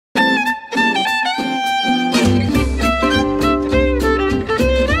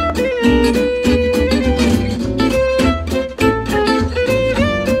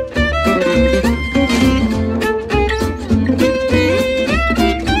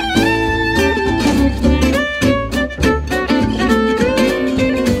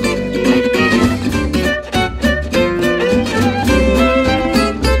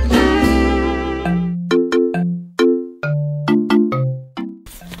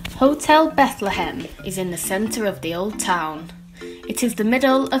Hotel Bethlehem is in the centre of the old town. It is the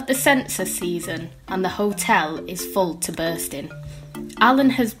middle of the census season and the hotel is full to bursting.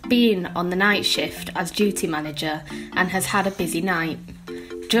 Alan has been on the night shift as duty manager and has had a busy night.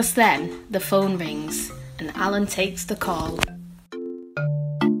 Just then, the phone rings and Alan takes the call.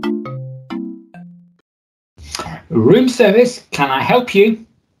 Room service, can I help you?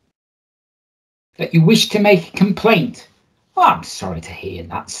 That you wish to make a complaint? Oh, I'm sorry to hear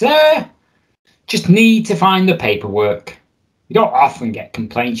that, sir. Just need to find the paperwork. You don't often get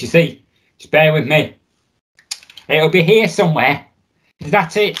complaints, you see. Just bear with me. It'll be here somewhere. Is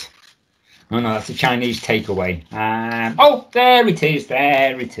that it? Oh no, that's a Chinese takeaway. Oh, there it is.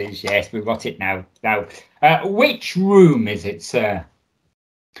 There it is. Yes, we've got it now. Now, which room is it, sir?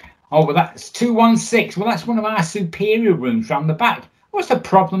 Oh, well, that's 216. Well, that's one of our superior rooms round the back. What's the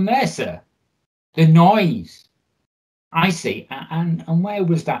problem there, sir? The noise. I see. And where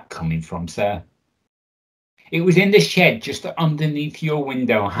was that coming from, sir? It was in the shed just underneath your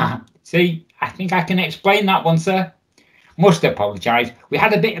window. See, I think I can explain that one, sir. Must apologise. We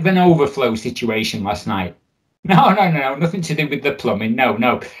had a bit of an overflow situation last night. No, nothing to do with the plumbing.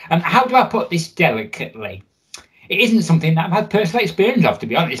 No. How do I put this delicately? It isn't something that I've had personal experience of, to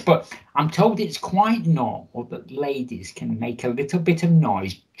be honest, but I'm told it's quite normal that ladies can make a little bit of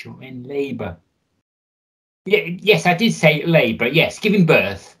noise during labour. Yes, I did say labour, yes, giving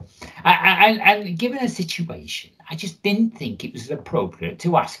birth. And given a situation, I just didn't think it was appropriate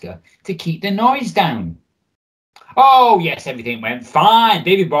to ask her to keep the noise down. Oh, yes, everything went fine.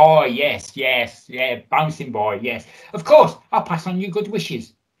 Baby boy, yes, yeah, bouncing boy, yes. Of course, I'll pass on your good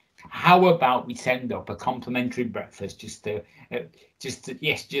wishes. How about we send up a complimentary breakfast just for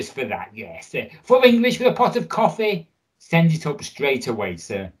that, yes. Full English with a pot of coffee. Send it up straight away,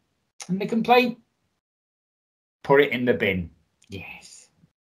 sir. And the complaint? Put it in the bin. Yes.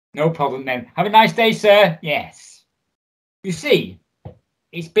 No problem then. Have a nice day, sir. Yes. You see,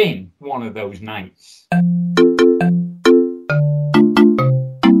 it's been one of those nights.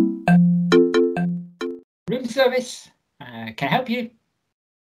 Room service, can I help you?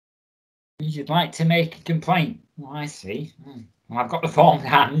 You'd like to make a complaint? Oh, I see. Well, I've got the form in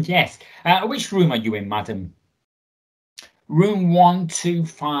hand, yes. Which room are you in, madam? Room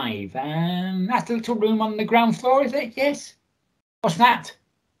 125. That little room on the ground floor, is it? Yes. What's that?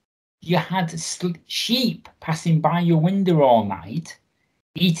 You had sheep passing by your window all night,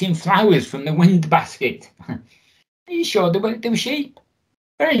 eating flowers from the wind basket. Are you sure they were sheep?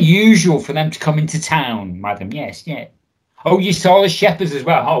 Very unusual for them to come into town, madam. Yes. Oh, you saw the shepherds as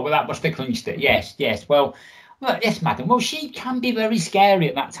well. Oh, well, that must have clinched it. Yes. Well, yes, madam. Well, sheep can be very scary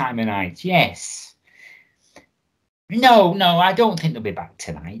at that time of night. Yes. No, I don't think they'll be back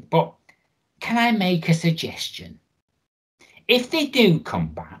tonight. But can I make a suggestion? If they do come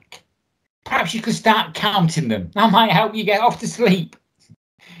back, perhaps you could start counting them. That might help you get off to sleep.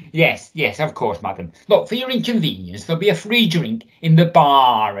 Yes, of course, madam. Look, for your inconvenience, there'll be a free drink in the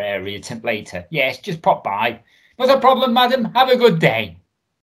bar area later. Yes, just pop by. Not a problem, madam. Have a good day.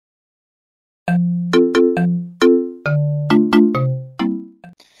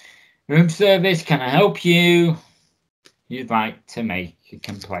 Room service, can I help you? You'd like to make a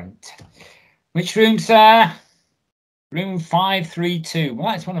complaint. Which room, sir? Room 532. Well,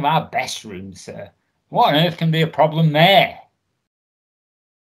 that's one of our best rooms, sir. What on earth can be a problem there?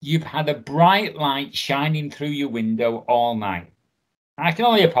 You've had a bright light shining through your window all night. I can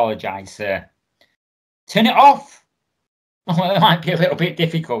only apologise, sir. Turn it off. Well, it might be a little bit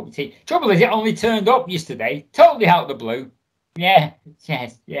difficult. See, trouble is, it only turned up yesterday, totally out of the blue. Yes.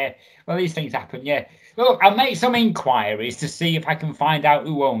 Well, these things happen, yeah. Well, look, I'll make some inquiries to see if I can find out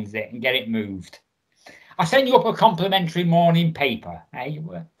who owns it and get it moved. I'll send you up a complimentary morning paper. Hey,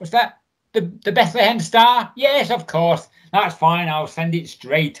 what's that? The Bethlehem Star? Yes, of course. That's fine. I'll send it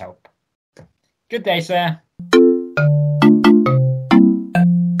straight up. Good day, sir.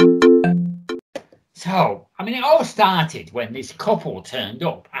 So, it all started when this couple turned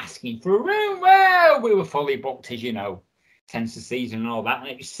up asking for a room. Well, we were fully booked, as you know, census season and all that, and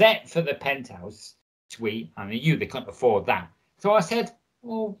it was set for the penthouse suite. They couldn't afford that. So I said,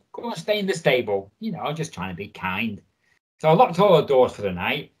 well, go and stay in the stable. Just trying to be kind. So I locked all the doors for the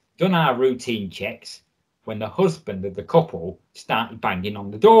night, done our routine checks, when the husband of the couple started banging on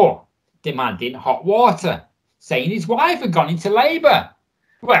the door, demanding hot water, saying his wife had gone into labour.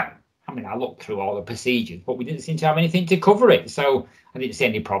 Well, I looked through all the procedures, but we didn't seem to have anything to cover it, so I didn't see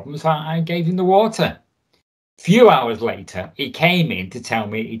any problems, so I gave him the water. A few hours later, he came in to tell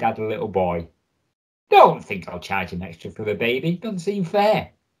me he'd had a little boy. Don't think I'll charge him extra for the baby. Doesn't seem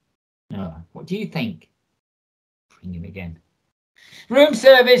fair. What do you think? Ring him again. Room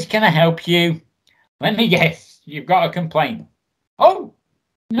service, can I help you? Let me guess, you've got a complaint. Oh,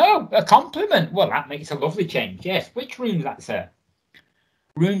 no, a compliment. Well, that makes a lovely change. Yes, which room's that, sir?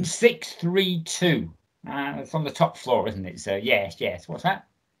 Room 632. It's on the top floor, isn't it, sir? Yes, yes. What's that?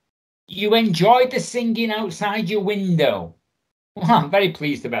 You enjoyed the singing outside your window. Well, I'm very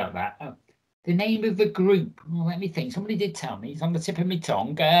pleased about that. Oh, the name of the group. Well, let me think. Somebody did tell me. It's on the tip of my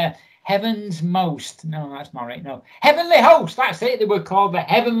tongue. Heaven's Most. No, that's not right. No. Heavenly Host. That's it. They were called the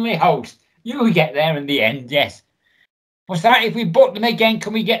Heavenly Host. You get there in the end, yes. What's that? If we book them again,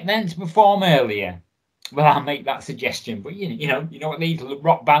 can we get them to perform earlier? Well, I'll make that suggestion. But you know what these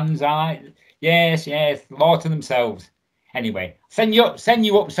rock bands are. Yes, yes, law to themselves. Anyway, send you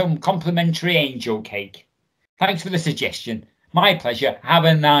up some complimentary angel cake. Thanks for the suggestion. My pleasure. Have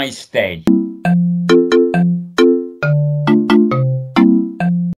a nice day.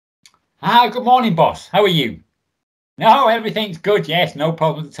 Good morning, boss. How are you? No, everything's good. Yes, no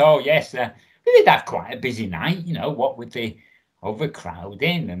problems at all. Yes, we did have quite a busy night. You know, what with the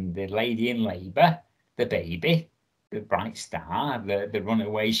overcrowding and the lady in labour, the baby, the bright star, the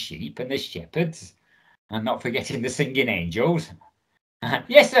runaway sheep and the shepherds, and not forgetting the singing angels.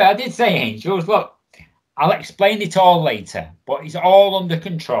 Yes, sir, I did say angels. Look, I'll explain it all later, but it's all under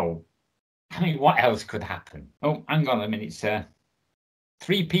control. I mean, what else could happen? Oh, hang on a minute, sir.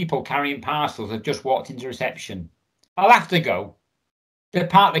 3 people carrying parcels have just walked into reception. I'll have to go. They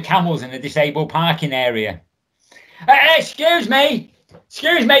parked the camels in a disabled parking area. Excuse me.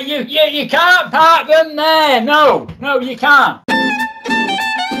 Excuse me, you can't park them there. No, you can't.